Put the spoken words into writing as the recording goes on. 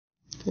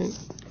Okay.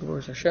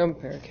 Verse Hashem,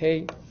 Perak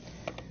Hey.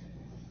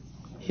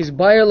 His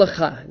Bayer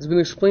Lacha. It's been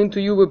explained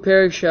to you by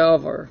Perak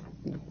Sha'avar,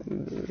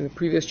 in the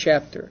previous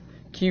chapter.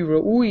 Ki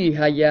Ra'ui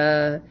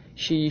Haya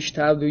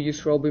She'ishtavdu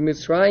Yisrael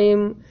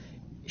b'Mitzrayim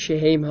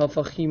Shehem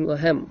Hafachim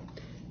Lahem.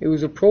 It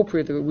was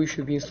appropriate that we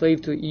should be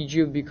enslaved to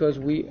Egypt because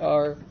we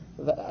are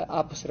the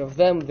opposite of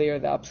them, they are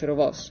the opposite of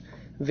us.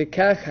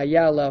 V'kach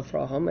Haya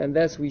Avraham, and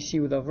that's we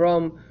see with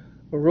Avram,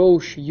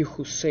 Rosh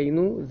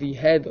Yichuseinu, the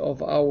head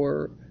of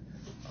our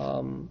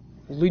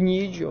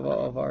lineage,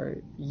 of our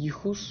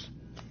Yichus.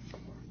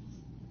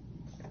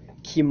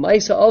 Ki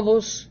Maisa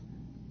Avos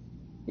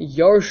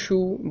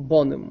Yarshu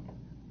Bonim,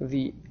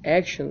 the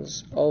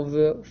actions of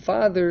the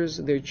fathers,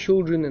 their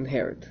children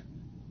inherit.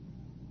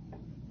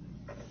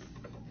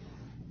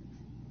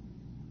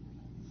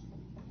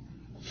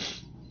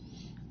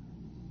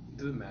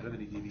 Does it matter that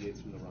he deviates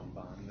from the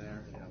Ramban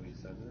there and how he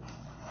says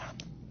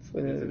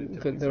it?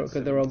 Because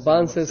the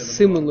Ramban says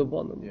similar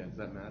bonim. Yeah, does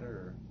that matter?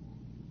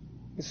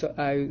 Or? So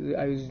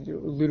I was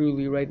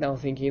literally right now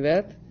thinking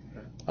that.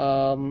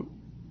 Okay.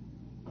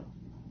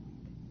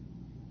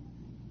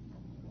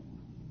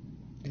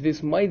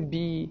 This might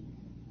be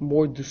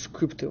more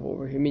descriptive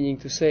over here, meaning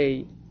to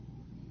say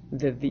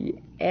that the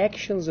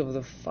actions of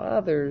the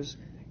fathers,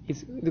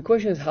 the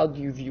question is, how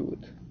do you view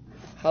it?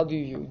 How do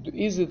you view it?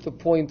 Is it the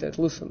point that,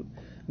 listen,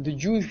 the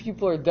Jewish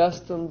people are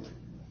destined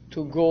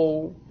to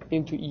go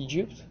into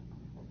Egypt,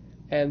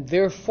 and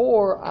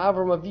therefore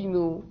Avram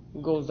Avinu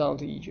goes down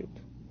to Egypt?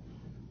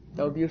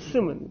 That would be a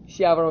simon.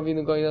 See Avram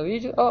Avinu going down to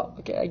Egypt? Oh,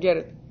 okay, I get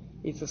it.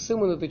 It's a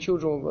simon that the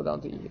children will go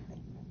down to Egypt.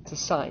 It's a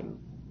sign.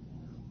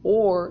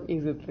 Or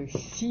is it the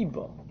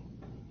siba?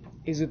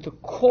 Is it the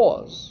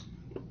cause?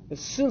 That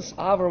since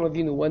Avram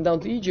Avinu went down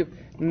to Egypt,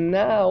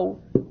 now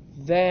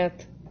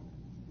that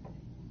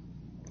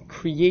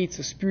creates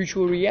a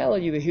spiritual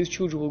reality that his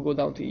children will go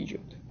down to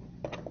Egypt.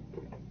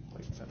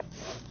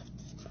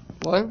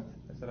 What?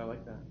 I said I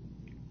like that.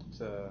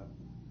 It's a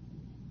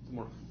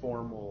more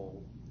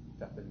formal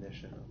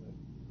definition of it.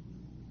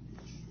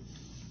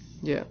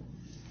 Yeah.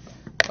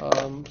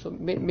 So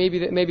maybe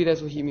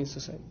that's what he means to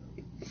say.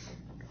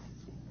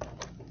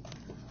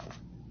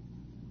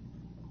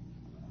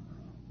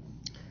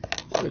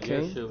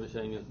 Okay. Yeshua was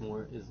saying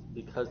is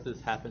because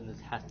this happened, this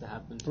has to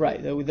happen.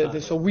 Right.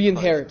 So we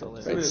inherit it.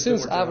 Right?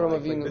 Since Avram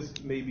Avinu, this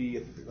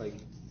maybe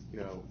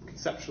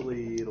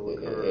conceptually it'll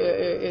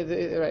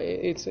occur. Right.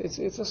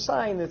 It's a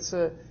sign.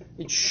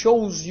 It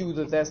shows you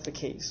that that's the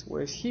case.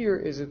 Whereas here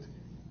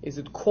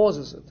it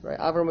causes it. Right.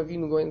 Avram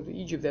Avinu going to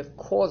Egypt, that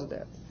caused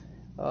that.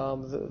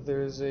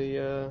 There's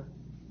a.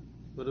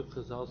 What if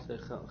Chazal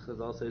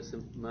says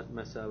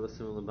Masa was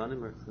similar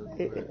banim or?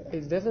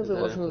 It's definitely a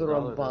lotion of the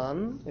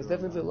Ramban. It's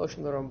definitely a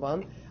lotion of the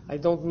Ramban. I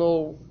don't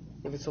know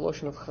if it's a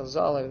lotion of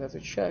Chazal. I would have to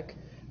check.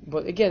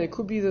 But again, it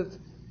could be that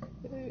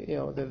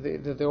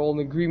that they're all in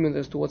agreement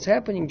as to what's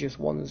happening. Just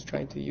one is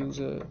trying to use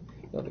they're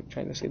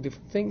trying to say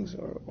different things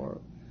or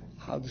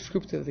how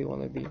descriptive they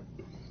want to be.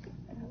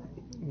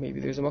 Maybe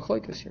there's a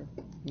machlokes here.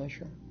 I'm not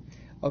sure.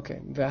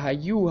 Okay.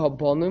 V'hayu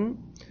habonim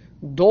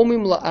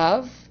domim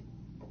la'av.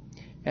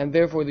 And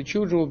therefore the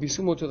children will be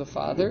similar to the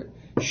father.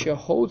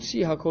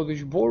 Shehotzi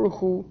HaKodesh Baruch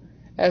Hu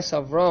es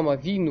Avram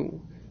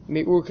Avinu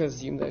me'ur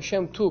Kasdim. That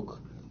Hashem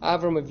took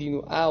Avram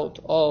Avinu out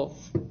of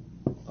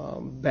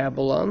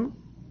Babylon.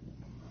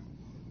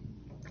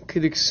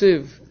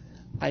 Kediksiv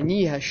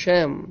Ani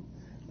Hashem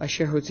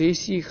Asher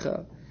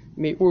Hotzeisicha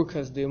me'ur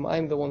Kasdim.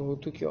 I'm the one who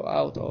took you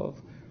out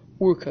of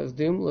Ur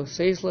Kasdim.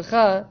 L'seis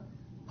lecha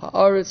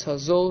ha'aretz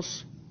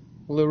hazos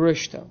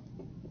l'rishta.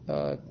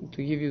 To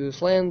give you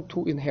this land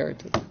to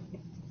inherit it.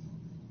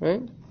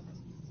 Right?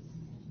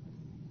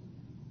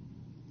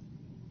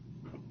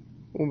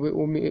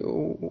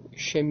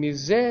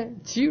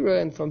 Shemizeh tira,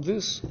 and from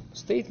this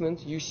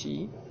statement you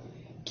see,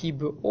 ki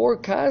be'or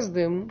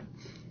kazdim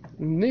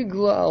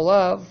nigla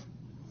alav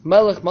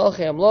melech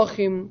malchei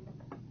amlochim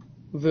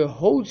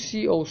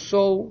v'hotzi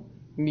oso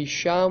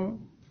misham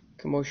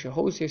k'mo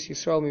shehotzi es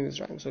Yisrael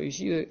miMizrayim. So you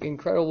see the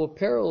incredible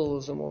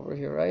parallelism over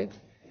here, right?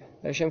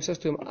 Hashem says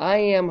to him, I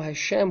am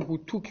Hashem who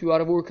took you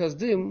out of Ur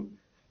Kasdim.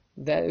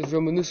 That is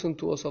reminiscent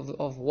to us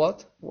of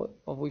what?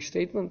 Of which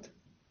statement?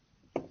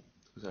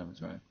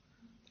 Mitzrayim.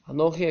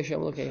 Anochi Hashem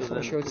Elokeichem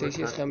asher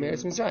hotzeisi eschem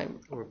me'eretz Mitzrayim.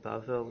 Or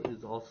Bavel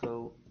is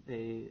also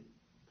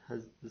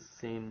has the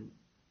same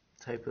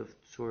type of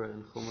Tzura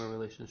and Chomer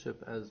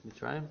relationship as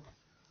Mitzrayim.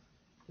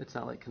 It's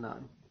not like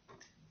Canaan,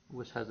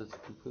 which has its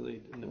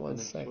completely independent One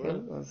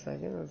second.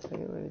 Let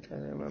me try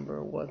to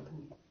remember what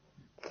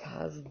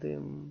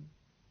Kasdim.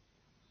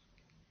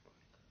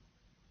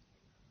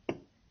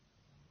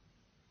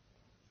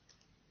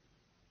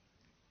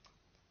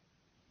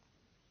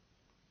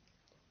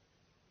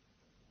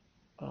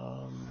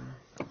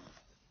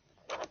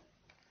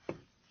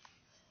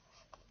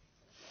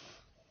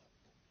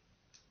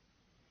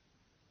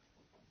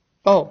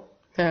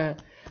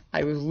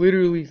 I was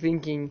literally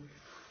thinking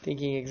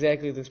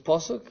exactly this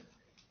pasuk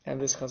and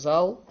this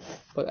chazal,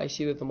 but I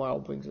see that the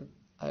Maral brings it.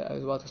 I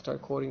was about to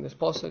start quoting this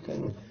pasuk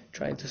and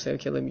trying to say,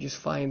 okay, let me just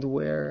find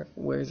where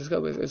is this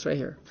go? It's right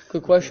here.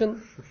 Good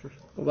question.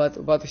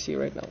 About to see it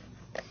right now.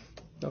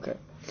 Okay.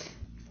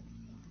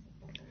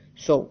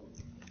 So,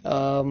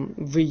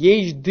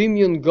 v'yesh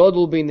dimyon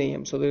gadol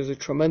beineim. So there's a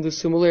tremendous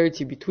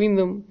similarity between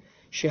them.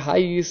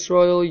 Shehayu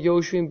Yisrael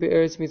Yoshvin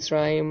be'eretz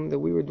Mitzrayim, that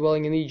we were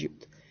dwelling in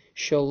Egypt.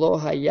 Shelo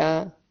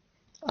haya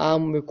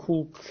am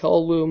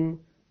mekulkalum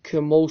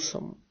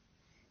kemosam.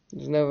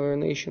 There's never a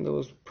nation that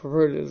was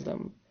perverted as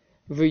them.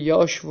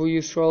 V'yashvu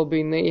Yisrael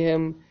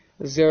beinehem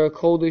zera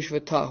kodesh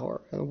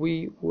v'tahor. And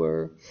we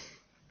were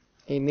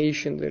a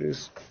nation that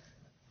is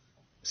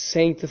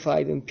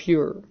sanctified and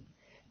pure.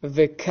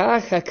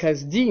 V'kach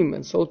hakazdim.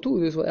 And so too,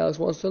 this is what Alice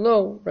wants to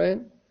know,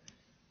 right?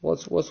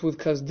 What's with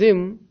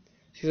kazdim?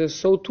 She says,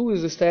 so too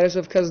is the status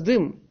of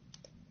kazdim.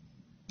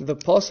 The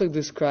pasuk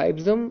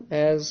describes them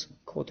as,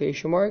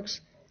 quotation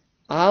marks,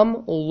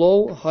 am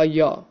lo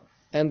haya,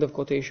 end of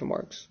quotation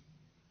marks.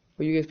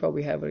 Well, you guys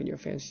probably have it in your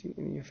fancy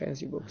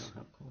books. I don't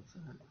have quotes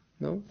in it.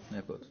 No? Yeah,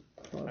 quotes.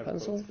 Well, I a have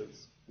pencil? quotes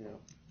 'cause, Yeah,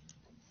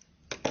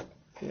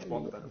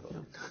 want the benefit.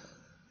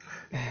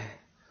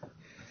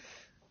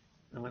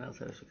 I went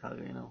outside of Chicago,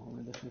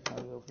 only the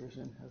Chicago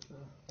version has the.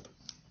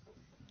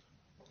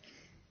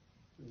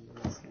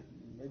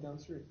 Right down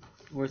the street.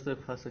 Where's the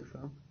pasuk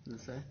from?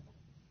 Does it say?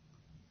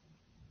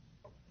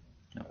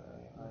 I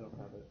don't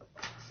have it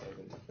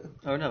cited.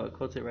 Oh no, it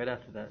quotes it right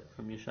after that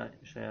from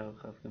Yeshayahu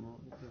Chav Gimel.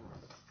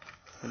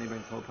 Then he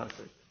brings the whole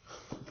pasuk.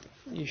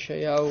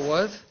 Yeshayahu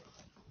what?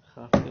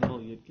 Chav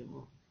Gimel Yud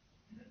Gimel.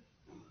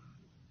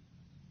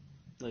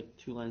 Like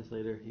 2 lines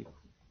later, he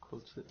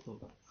quotes it.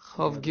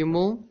 Chav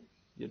Gimel.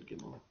 Yud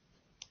Gimel.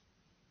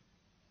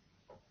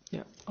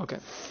 Yeah, okay.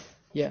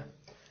 Yeah.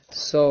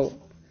 So,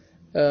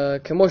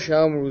 כמו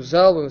שאמרו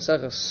ז"ל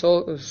במסכת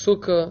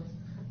סוכה,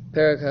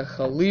 פרק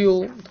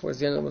החליל, towards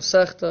the end of the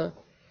Masechta,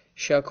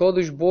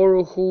 שהקודש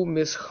ברוך הוא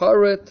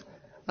מסחרת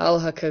al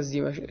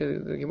hakazdim.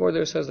 The Gemara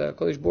there says that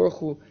HaKadosh Baruch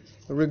Hu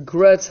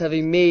regrets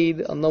having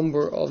made a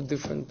number of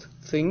different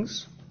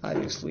things.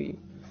 Obviously,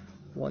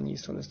 one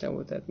needs to understand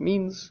what that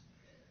means,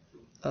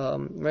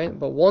 right?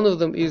 But one of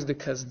them is the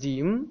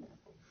kazdim,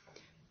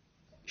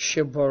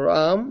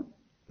 shebaram,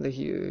 that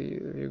he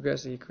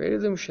regrets that he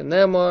created them.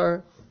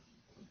 Shenemar,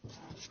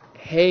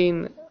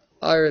 hein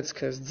aretz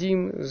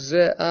kazdim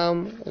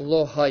ze'am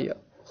lo haya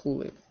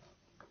chule.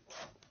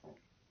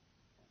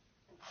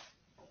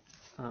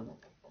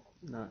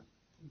 Not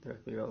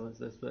directly relevant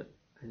to this, but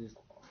I just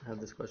have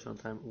this question all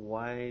the time.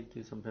 Why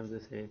do sometimes they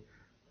say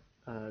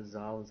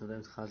zal and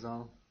sometimes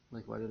chazal?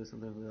 Like, why do they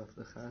sometimes leave off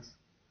the chas?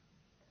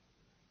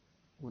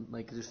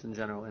 Like, just in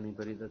general,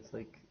 anybody that's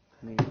like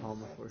any all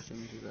portion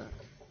do that.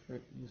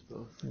 Right? Use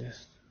both.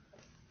 Yes.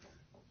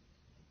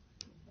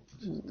 It's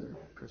just their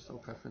personal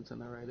preference in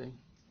their writing.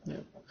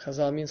 Yeah.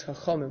 Chazal means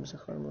chachamim,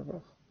 zichron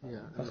levrach. Yeah.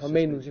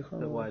 Chachamenu,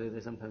 zichron But why levrach. do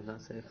they sometimes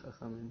not say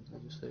chachamim? They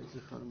just say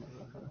zichron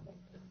levrach.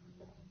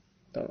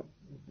 Don't know.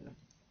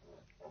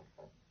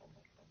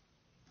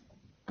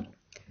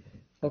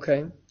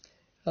 Okay.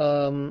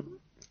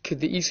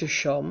 K'de'isa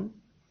sham,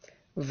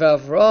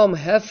 v'Avram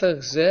hefech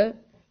zeh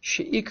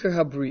she'ikar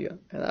habriya.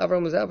 And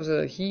Avram is the opposite.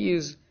 That he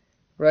is,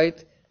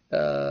 right,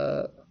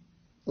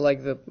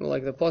 like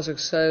the pasuk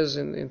says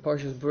in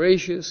Parshas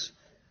Bereshis,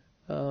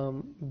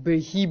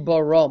 behi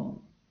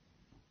baram,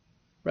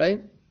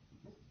 right?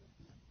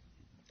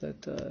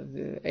 That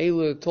the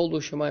Eila told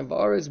Shemayim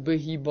ba'aretz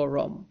behi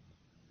baram.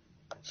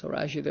 So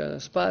Rashi there on the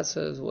spot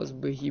says was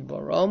behi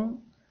baram.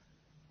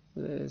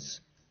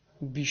 It's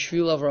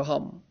bishvil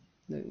Avraham.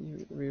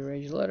 You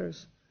rearrange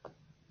letters.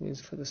 It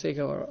means for the sake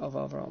of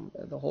Avram,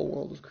 the whole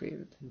world was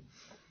created.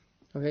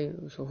 Okay,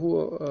 so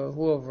who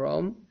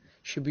Avram?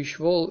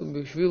 Shebishvilo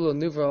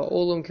nivra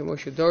olam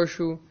kemoshe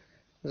darshu.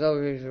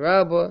 Zav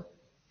Rabba.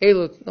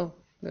 Eila. No,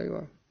 there you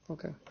are.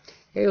 Okay.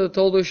 Eila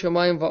told us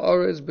Shemayim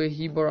va'aretz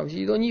behi baram.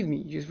 You don't need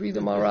me. Just read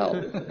the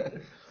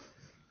Maral.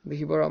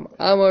 Behi baram.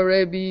 Amar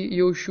Rabbi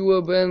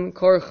Yoshua ben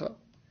Karcha.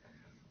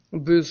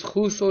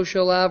 B'zchuso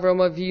shel Avram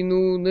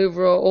Avinu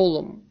nivra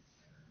olam.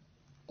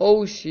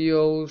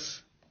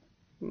 Osios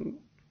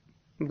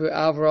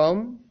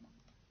be'Avram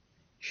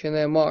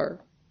shenemar.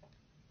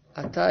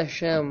 Ata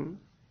Hashem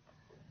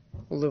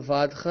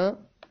levadcha.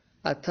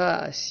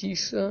 Ata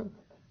asisa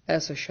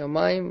es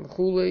hashamayim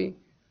v'chulei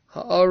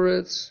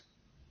ha'aretz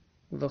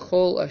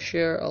v'chol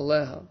asher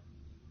aleha.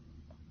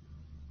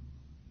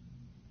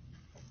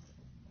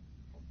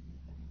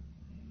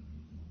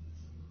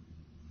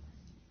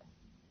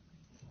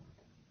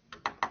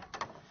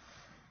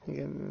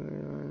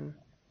 Again,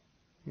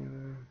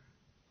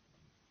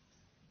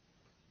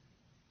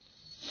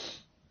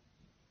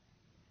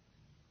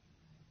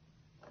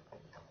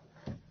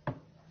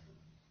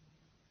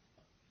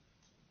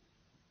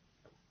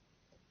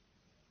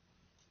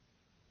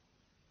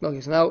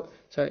 okay, so now,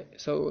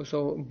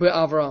 so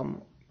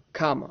be'Avram,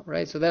 comma,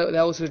 right? So that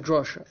was his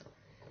drasha.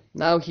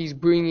 Now he's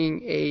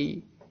bringing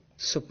a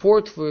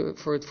support for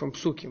it from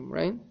Psukim,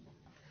 right?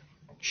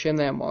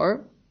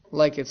 Shenemar,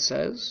 like it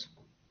says.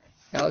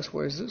 Alex,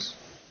 where is this?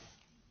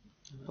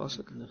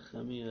 Pasuk.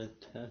 Nehemiah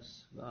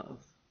Tes Vav.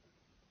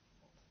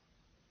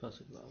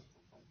 Pasuk Vav.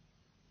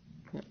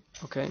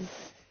 Okay.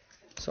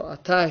 So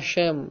Ata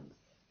Hashem,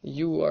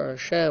 you are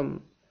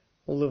Hashem.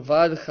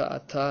 Levadcha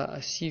Ata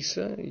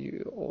Asisa,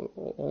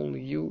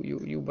 only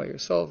you by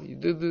yourself. You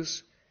did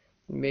this.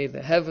 You made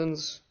the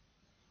heavens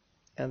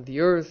and the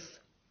earth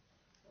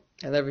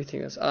and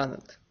everything that's on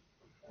it.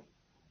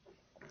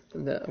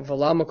 The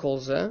Valama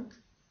calls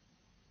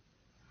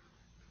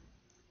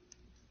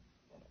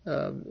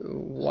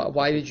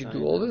why did you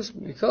do all this?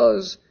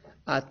 Because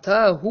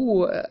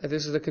Atahu,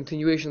 this is the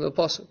continuation of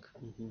the pasuk.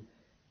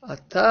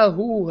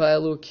 Atahu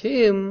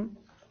Elokim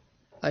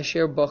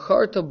asher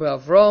bacharta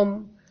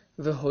beAvram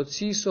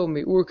vehotziso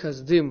meur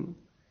kasdim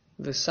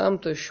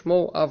vesamta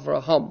shmo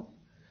Avraham.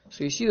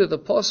 So you see that the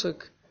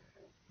pasuk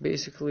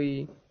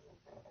basically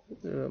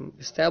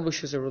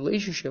establishes a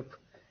relationship,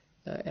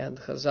 and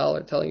Chazal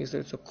are telling us that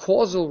it's a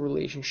causal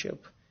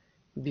relationship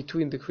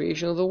between the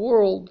creation of the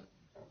world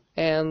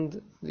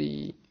and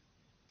the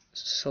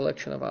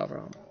selection of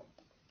Avraham.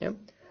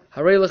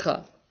 Harei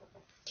lecha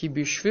ki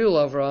bishvil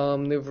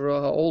Avraham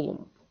nivra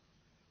ha'olam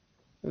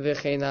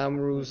v'chein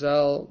amru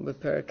zal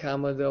beperek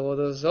Kama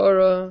de'avodah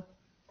zara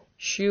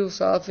shil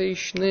safei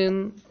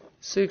shnin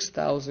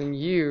 6,000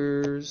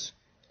 years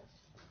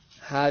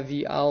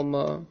havi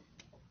alma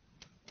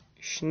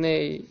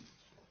shnei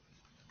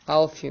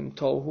alfin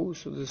tohu.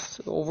 So this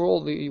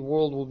overall the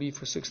world will be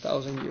for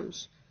 6,000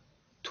 years.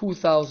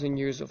 2,000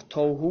 years of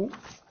tohu.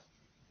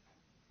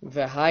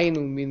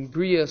 V'hainu min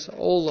brias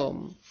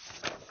olam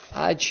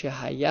ad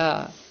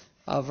shehaya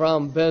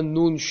Avram ben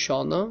Nun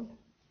shana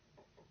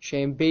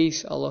she'em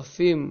beis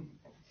alafim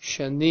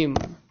shanim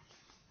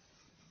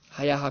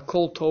haya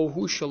hakol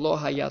tohu shelo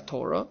haya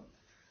Torah.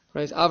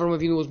 Right? Avram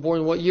Avinu was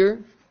born what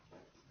year?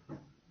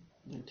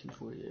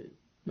 1948.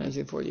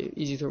 1948.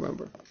 Easy to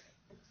remember.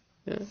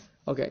 Yeah.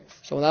 Okay.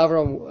 So when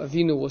Avram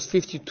Avinu was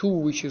 52,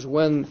 which is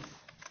when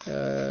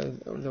the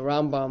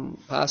Rambam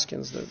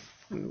paskins that,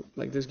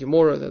 like this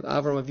Gemara, that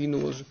Avram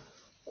Avinu was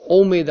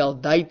Omed al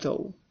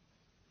Daito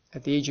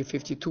at the age of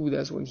 52.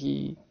 That's when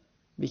he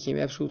became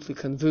absolutely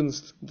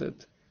convinced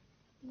that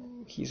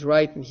he's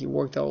right, and he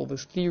worked out all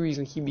these theories,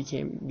 and he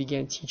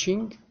began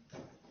teaching.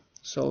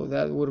 So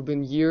that would have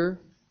been year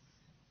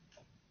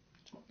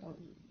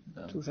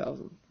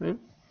 2000, right?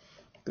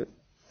 Good.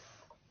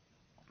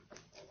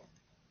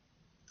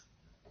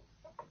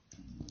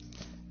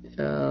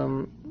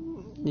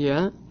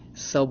 Yeah.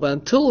 So, but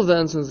until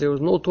then, since there was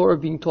no Torah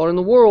being taught in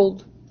the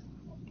world,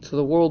 so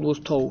the world was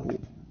tohu.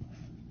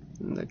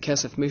 And the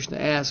Kesef Mishnah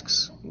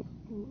asks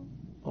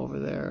over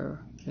there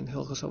in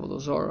Hilchos Avodah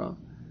Zarah,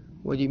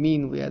 what do you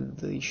mean we had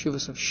the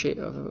yeshivas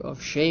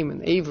of Shem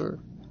and Aver?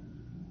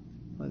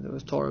 When there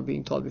was Torah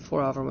being taught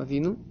before Avram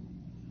Avinu.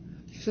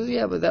 He says,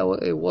 yeah, but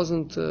it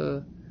wasn't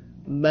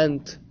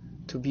meant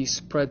to be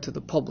spread to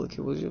the public.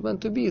 It was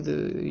meant to be the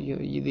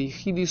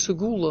Yechidi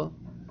Segula,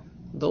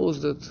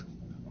 those that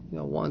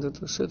wanted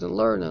to sit and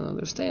learn and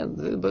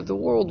understand. But the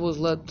world was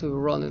led to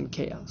run in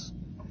chaos.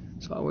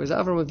 So whereas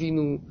Avram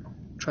Avinu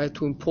tried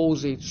to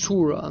impose a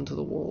tzura onto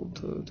the world,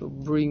 to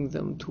bring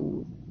them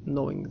to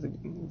knowing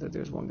that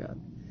there's one God,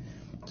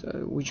 so,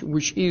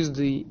 which is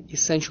the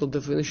essential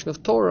definition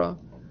of Torah.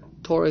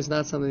 Torah is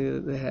not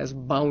something that has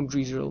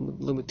boundaries or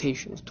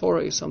limitations.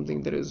 Torah is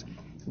something that is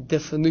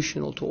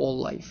definitional to all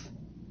life.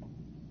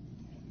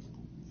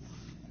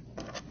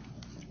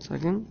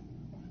 Second.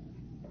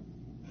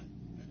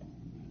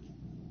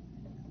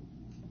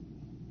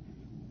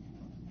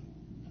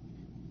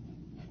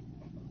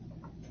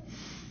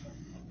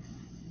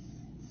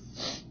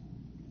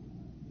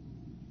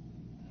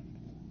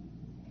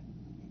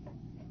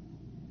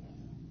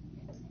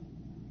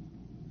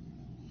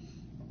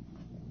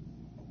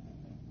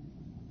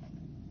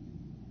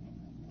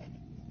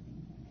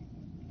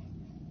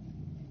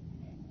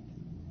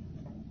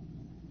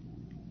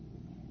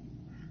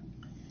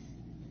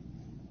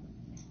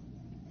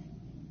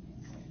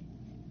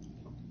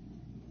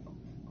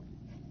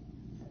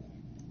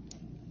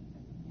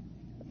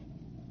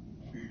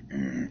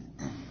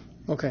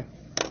 Okay.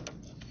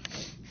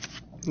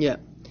 Yeah.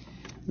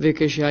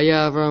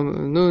 V'keshaya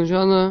Avram Nun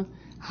Shana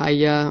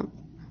Haya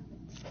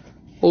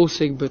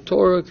Osek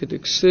B'Torah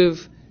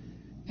K'Diksiv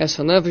Es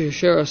HaNefesh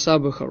Asher Asa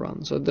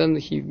B'Charan. So then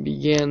he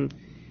began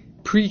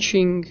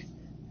preaching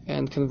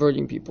and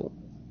converting people.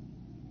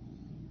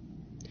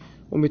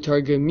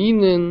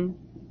 U'mitargaminen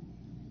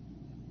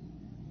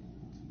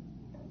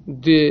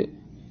de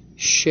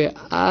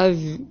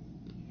she'avidu.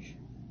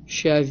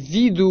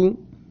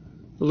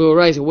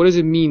 Right, so what does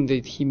it mean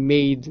that he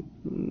made?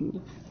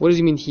 What does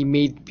it mean he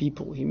made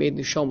people? He made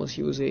neshamas.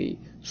 He was a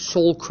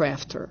soul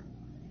crafter,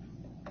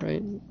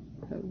 right?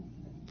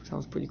 That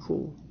sounds pretty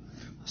cool.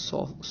 A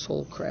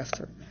soul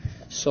crafter.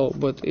 So,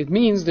 but it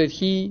means that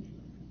he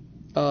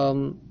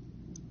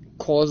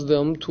caused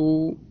them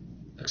to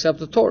accept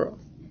the Torah.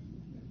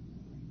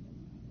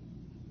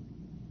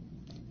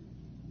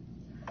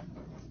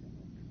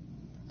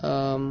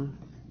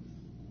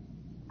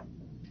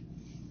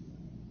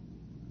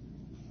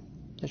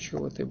 Not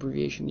sure what the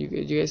abbreviation. Do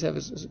you guys have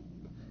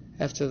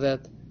After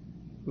that,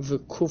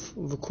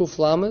 V'kuf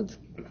Lamed.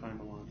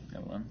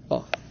 That one.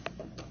 Oh.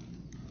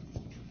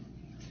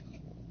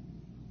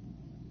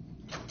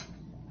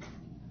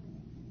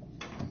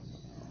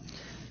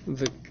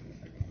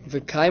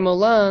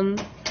 V'kaimalan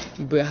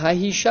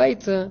b'hahi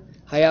shaita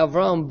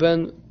hayavram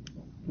ben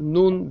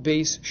nun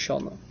beis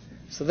shana.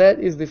 So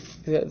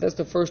that's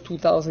the first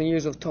 2,000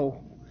 years of Tohu.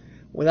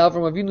 When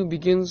Avram Avinu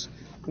begins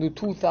the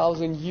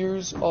 2,000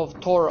 years of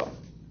Torah,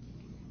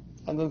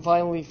 and then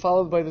finally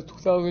followed by the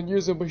 2,000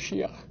 years of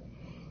Mashiach.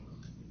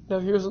 Now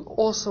here's an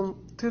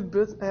awesome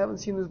tidbit. I haven't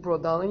seen this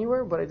brought down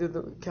anywhere, but I did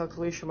the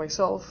calculation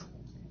myself.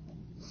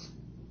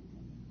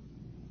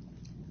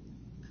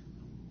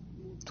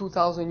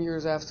 2,000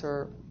 years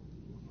after,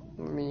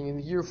 meaning in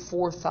the year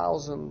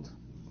 4,000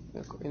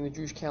 in the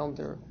Jewish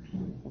calendar,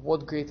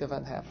 what great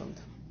event happened?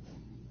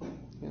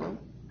 You know?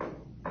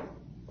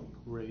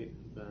 Great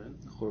event.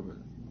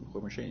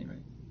 Churban Sheni, right?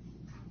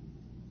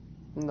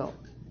 No.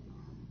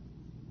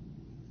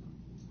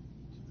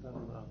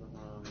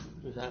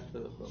 It was after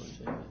the Churban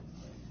Sheni.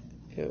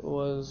 It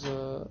was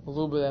a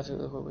little bit after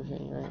the Churban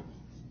Sheni, right?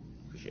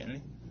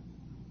 Christianity?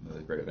 Well,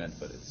 it's a great event,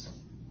 but it's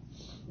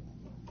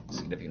a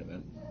significant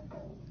event.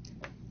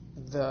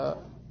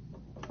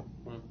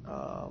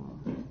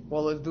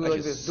 Well, let's do it I like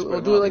just this.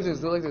 swear Do it not. like this.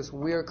 Do it like this.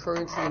 We are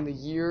currently in the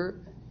year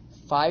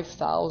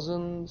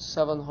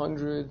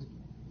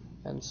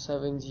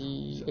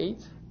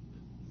 5,778,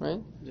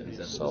 right? Yeah,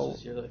 So-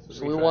 this year, like,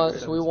 so we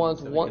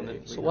want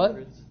one. So what?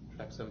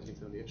 Track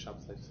 1778,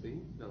 Shabbos Tzvi.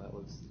 No, that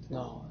was.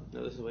 No.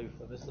 No, this is way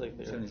before. This is like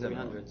the 77.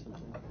 300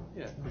 something.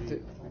 Yeah.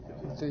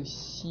 The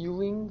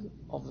sealing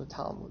of the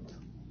Talmud.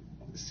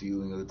 The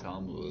sealing of the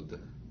Talmud.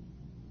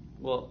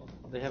 Well,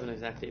 they have an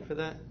exact date for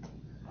that.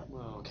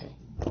 Well, Okay.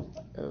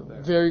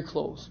 Very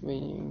close.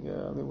 Meaning,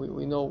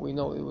 we know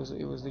it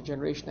was the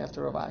generation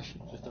after Rav Ashi.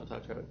 Just don't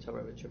talk to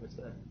Rabbi Chibitz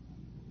that.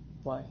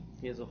 Why?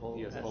 He has a whole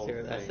He has a whole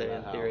essay thing and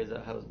about theories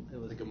about how it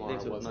was. the He Gemara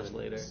thinks it was much wasn't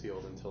later.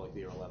 sealed until like the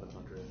year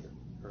 1100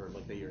 or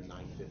like the year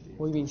 950.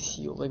 What do you mean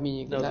sealed? I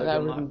mean, No, not the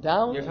Gemara. written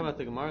down. You're talking about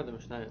the Gemara or the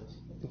Mishnayos?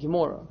 The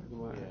Gemara.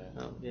 Gemara.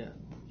 Yeah. Oh, yeah.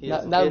 He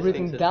Not thinks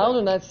written it's down or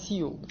like- not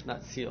sealed.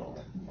 Not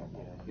sealed.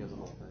 Yeah, he has a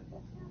whole thing.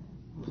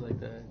 It was like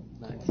the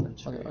 9th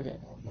century. Okay.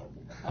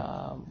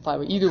 Fine,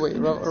 but either way,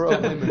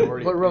 Definitely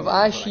minority but Rav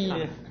opinion, Ashi.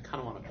 but I kind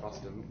of want to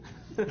trust him.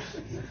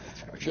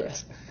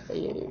 Yes.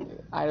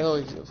 I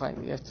don't know.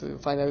 Fine, you have to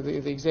find out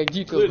the exact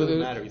details. Clearly But doesn't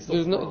matter. He's still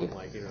there's no. wrong.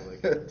 Like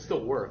it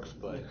still works,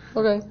 but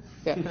Okay.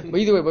 Yeah. But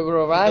either way, but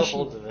Rav Still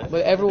holds of Ashi. it.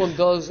 But everyone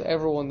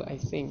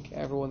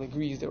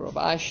agrees that Rav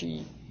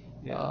Ashi.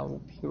 He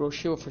wrote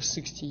Shiva for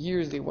 60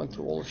 years. They went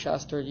through all of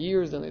Shas 30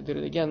 years. Then they did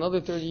it again another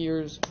 30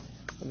 years.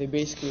 And they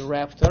basically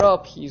wrapped it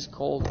up. He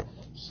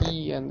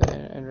and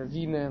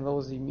Ravina and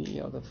those the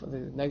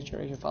next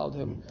generation followed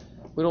him.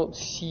 We don't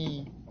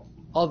see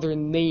other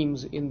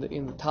names in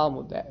the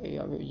Talmud. That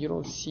you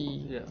don't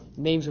see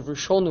names of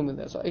Rishonim in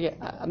that. So again,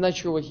 I'm not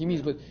sure what he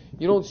means, but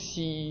you don't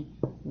see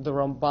the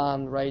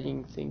Ramban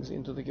writing things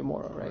into the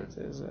Gemara, right?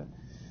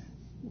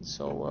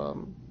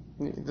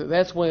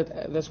 That's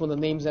when the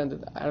names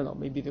ended. I don't know.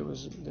 Maybe there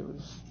was.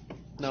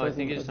 No, I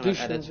think it's talking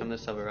about edits additions. from the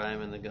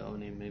Savarim and the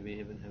Gaonim, maybe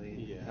even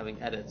having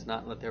edits,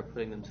 not that they're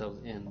putting themselves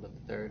in, but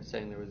that they're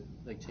saying there was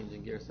like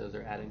changing gears, so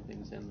they're adding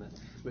things in that.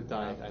 but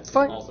I think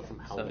Fine. also from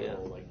how So,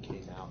 little yeah. like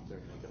came out, they're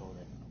gonna go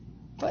in.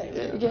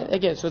 But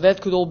again, so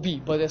that could all be.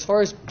 But as far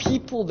as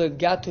people that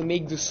got to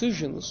make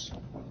decisions,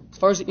 as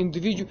far as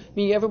individual, I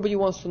mean, everybody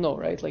wants to know,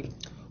 right? Like,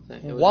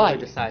 It was why?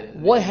 really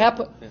decided. What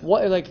happened? Yeah.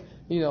 What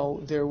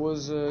there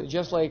was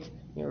just like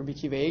Rabbi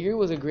Kiva Eger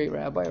was a great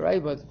rabbi,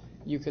 right? But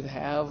you could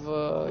have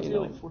It's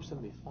like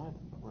 475,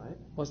 right?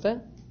 what's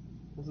that?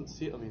 Doesn't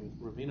see. I mean,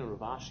 Ravina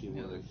Ravashi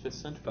Yeah, were like 5th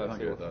century. 500,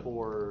 They I were thought.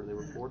 four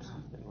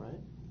something, right?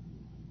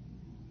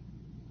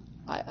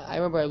 I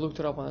remember I looked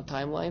it up on a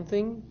timeline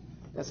thing.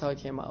 That's how it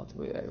came out.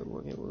 We'll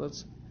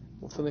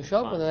finish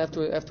up, and then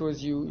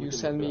afterwards We you can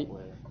send look it me up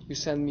later. you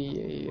send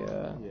me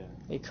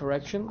a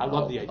correction. I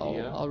love the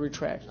idea. I'll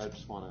retract. I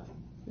just want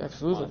to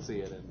Absolutely. see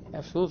it. And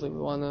Absolutely,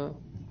 we wanna.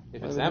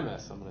 if it's MS, I'm going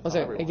to One tell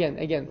second. everyone.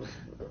 Again.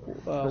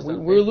 First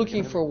on We're Facebook,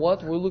 looking you for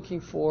what? We're looking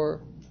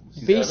for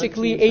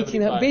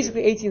 1775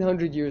 basically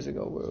 1800 years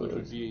ago. Which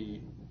would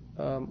be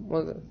That be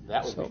 200,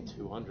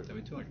 That'd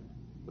be 200.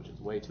 which is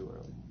way too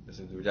early. This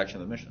is the rejection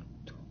of the Mishnah.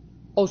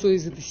 Oh, so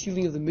is it the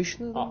sealing of the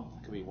Mishnah? Oh,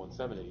 it could be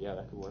 170. Yeah,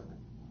 that could work.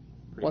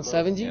 Pretty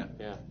 170? close.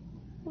 Yeah.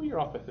 Well, you're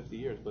off by 50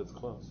 years, but it's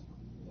close.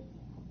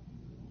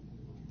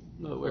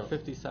 No, we're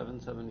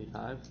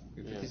 5775.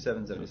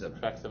 57, 77.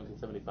 Track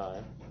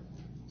 1775.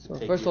 So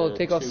Take first of you all, to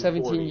take off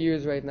 17 240.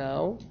 years right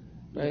now,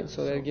 right? Yeah,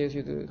 so that gives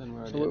you the. then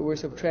we're So already we're at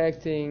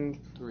subtracting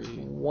 3.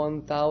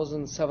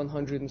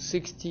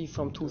 1,760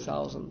 from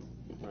 2,000,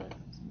 Right.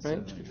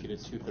 right? If you did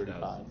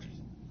 235.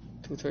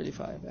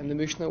 235, and the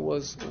Mishnah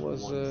was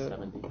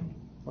 170.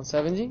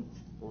 170. I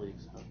believe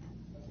so.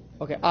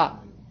 Okay.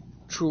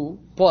 True,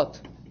 but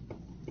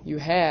you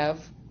have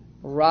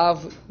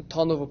Rav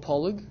Ton of a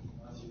Polig,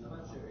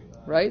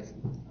 right?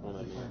 What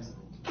that means.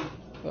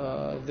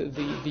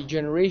 The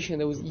generation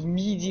that was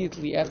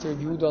immediately after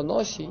Yehuda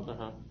Nossi,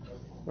 Uh-huh.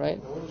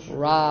 right?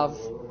 Rav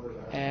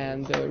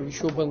and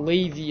Rishon ben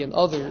Levi and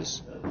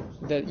others,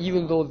 that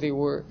even though they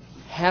were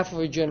half of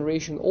a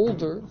generation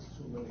older,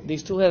 they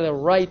still had a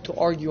right to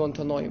argue on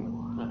Tanoim.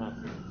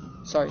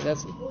 Sorry,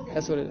 that's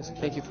what it is.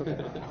 Thank you for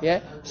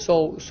yeah.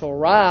 So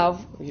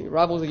Rav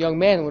was a young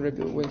man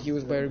when he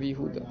was by Rabbi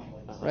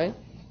Yehuda, right?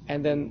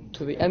 And then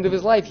to the end of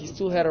his life, he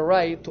still had a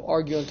right to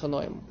argue on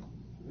Tanoim.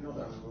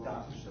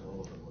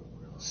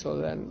 So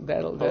then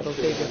that'll take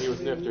us. He was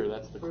nifter.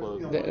 That's the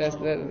close.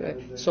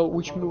 So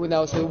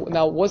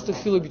now what's the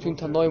chiluk between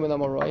Tanoim and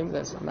Amoraim?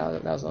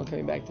 Now it's not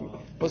coming back to me.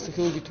 What's the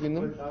chiluk between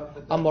them?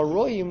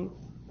 Amoraim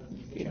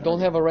don't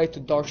have a right to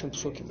darshan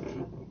psukim.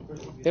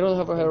 They don't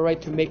have a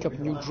right to make up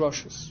new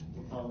drushes.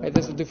 Right?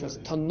 That's the difference.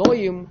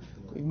 Tanoim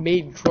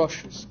made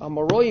drushes.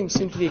 Amoraim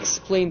simply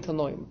explained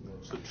Tanoim.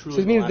 So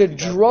it means the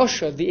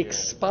drusha, the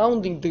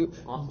expounding, the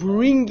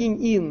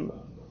bringing in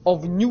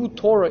of new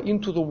Torah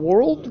into the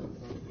world,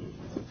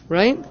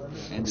 right?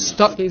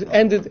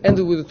 Ended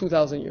with the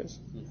 2,000 years,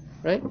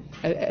 right?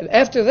 And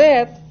after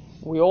that,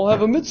 we all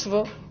have a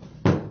mitzvah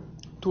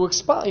to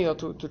expound,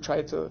 to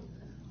try to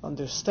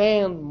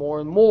understand more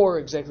and more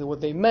exactly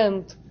what they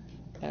meant,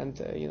 and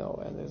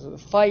and there's the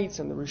fights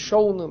and the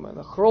Rishonim and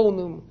the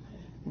Achronim,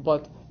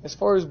 but as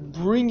far as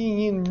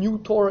bringing in new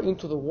Torah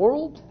into the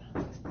world,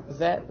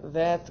 that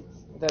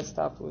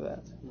stopped with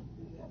that.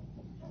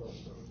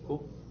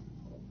 Cool.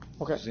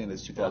 Okay. You're saying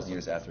it's 2,000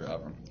 years after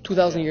Avram.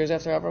 2,000 years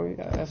after Avram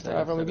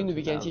Avinu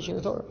began teaching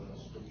the Torah,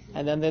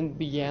 and then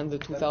began the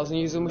 2,000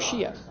 years of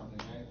Mashiach.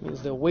 It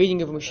means the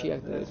waiting of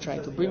Mashiach,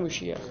 trying to bring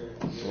Mashiach.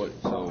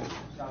 So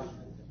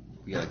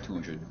we got like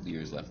 200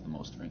 years left, the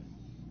most, right?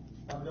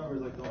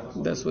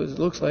 That's what it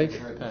looks like.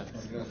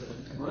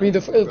 I mean,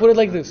 put it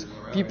like this: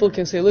 people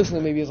can say,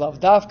 "Listen, maybe it's lav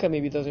davka,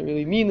 maybe it doesn't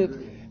really mean it,"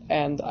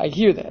 and I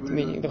hear that.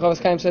 Meaning, the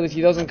Chofetz Chaim said if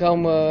he doesn't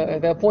come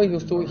at that point, he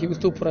will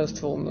still put on his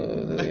tefillin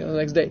the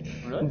next day.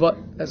 Really? But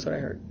that's what I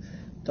heard.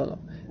 Don't know.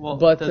 Well,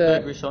 but does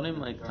the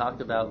Rishonim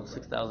talk about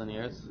 6,000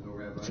 years?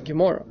 It's a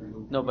Gemara.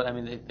 No, but I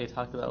mean they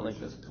talked about like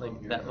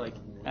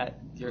at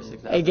year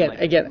 6,000.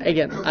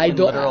 Again. I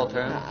don't. Literal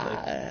terms.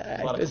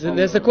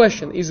 That's the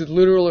question: is it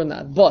literal or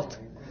not? But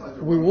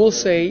we will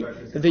say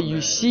that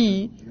you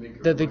see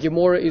that the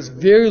Gemara is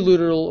very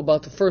literal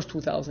about the first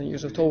 2,000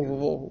 years of Tohu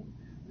Vavohu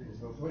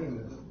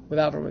with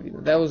Avram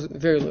Avinu. That was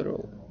very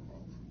literal.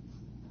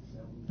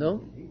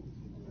 No?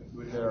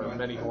 There are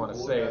many who want to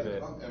say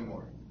that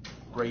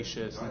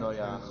Rashis and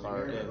Noach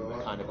are in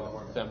the kind of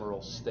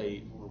ephemeral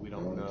state where we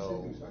don't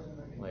know.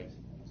 Like,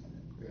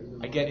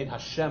 I get in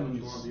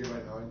Hashem's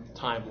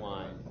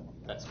timeline,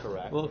 that's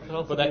correct. Well, it could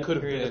also but that be could a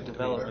have period been of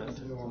development.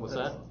 What's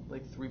That's that?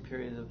 like 3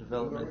 periods of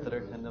development that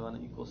are kind of on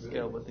an equal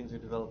scale, but things are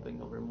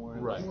developing over more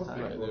Right.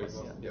 time. Right.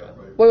 There's, yeah.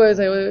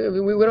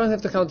 Wait, we don't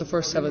have to count the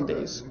first 7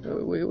 days.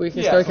 We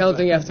can start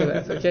counting after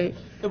that, okay?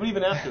 No, but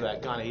even after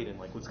that, Gan Eden,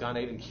 like was Gan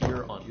Eden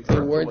here on Earth? They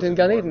or weren't was in it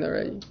Gan more- Eden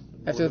already.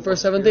 After the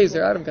first 7 days,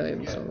 they're out of Gan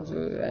Eden. So,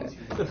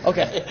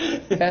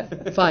 okay, yeah,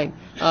 fine.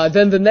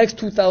 Then the next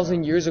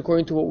 2,000 years,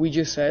 according to what we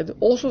just said,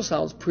 also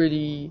sounds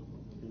pretty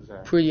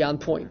on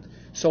point.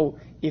 So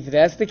if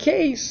that's the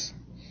case,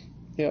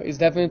 it's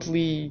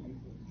definitely.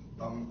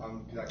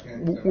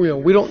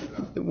 We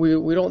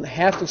don't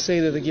have to say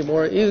that the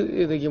Gemara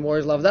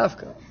is lav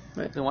davka.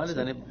 Right? Then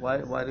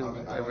why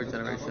do every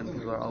generation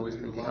people are always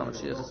thinking how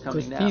Mashiach is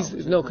coming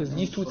now? Because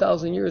these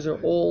 2,000 years are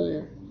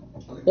all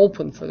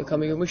open for the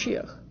coming of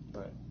Mashiach.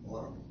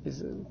 It's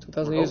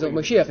 2,000 years of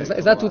Mashiach.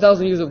 It's not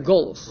 2,000 years of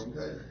Golus.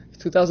 It's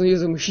 2,000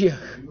 years of Mashiach.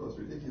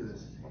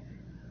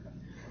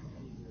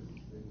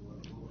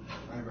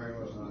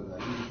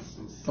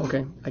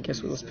 Okay, I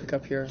guess we'll just pick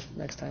up here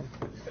next time.